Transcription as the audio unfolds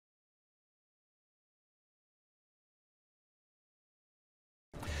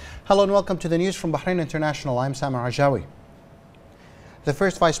Hello and welcome to the news from Bahrain International. I'm Samar Ajawi. The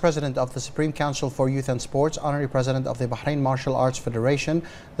first Vice President of the Supreme Council for Youth and Sports, Honorary President of the Bahrain Martial Arts Federation,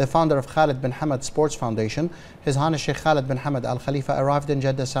 the founder of Khalid bin Hamad Sports Foundation, His Highness Sheikh Khalid bin Hamad Al Khalifa arrived in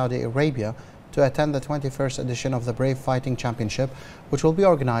Jeddah, Saudi Arabia to attend the 21st edition of the Brave Fighting Championship, which will be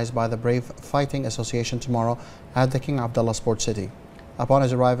organized by the Brave Fighting Association tomorrow at the King Abdullah Sports City. Upon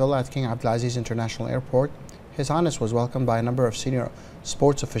his arrival at King Abdulaziz International Airport, His Highness was welcomed by a number of senior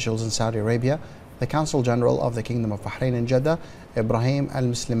sports officials in Saudi Arabia, the Consul General of the Kingdom of Bahrain in Jeddah, Ibrahim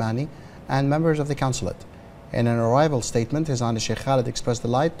Al-Muslimani, and members of the consulate. In an arrival statement, His Highness Sheikh Khalid expressed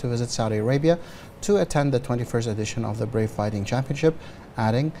delight to visit Saudi Arabia to attend the 21st edition of the Brave Fighting Championship,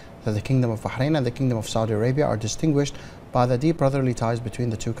 adding that the Kingdom of Bahrain and the Kingdom of Saudi Arabia are distinguished by the deep brotherly ties between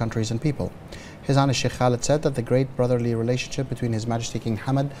the two countries and people. His Highness Sheikh Khalid said that the great brotherly relationship between His Majesty King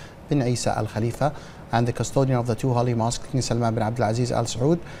Hamad bin Isa Al Khalifa and the custodian of the two holy mosques, King Salman bin Abdulaziz Al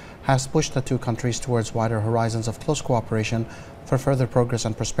Saud, has pushed the two countries towards wider horizons of close cooperation for further progress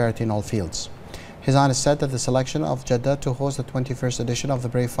and prosperity in all fields. His Highness said that the selection of Jeddah to host the 21st edition of the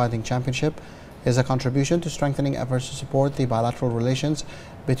Brave Fighting Championship is a contribution to strengthening efforts to support the bilateral relations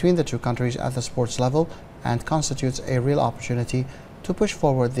between the two countries at the sports level and constitutes a real opportunity to push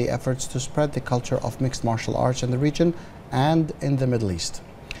forward the efforts to spread the culture of mixed martial arts in the region and in the Middle East.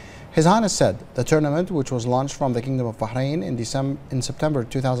 His Highness said the tournament, which was launched from the Kingdom of Bahrain in September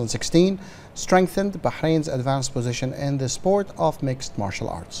 2016, strengthened Bahrain's advanced position in the sport of mixed martial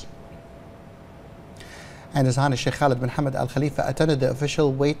arts. And His Highness Sheikh Khalid bin Hamad Al Khalifa attended the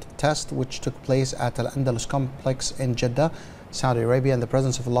official weight test, which took place at Al Andalus complex in Jeddah, Saudi Arabia, in the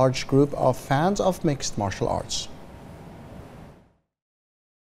presence of a large group of fans of mixed martial arts.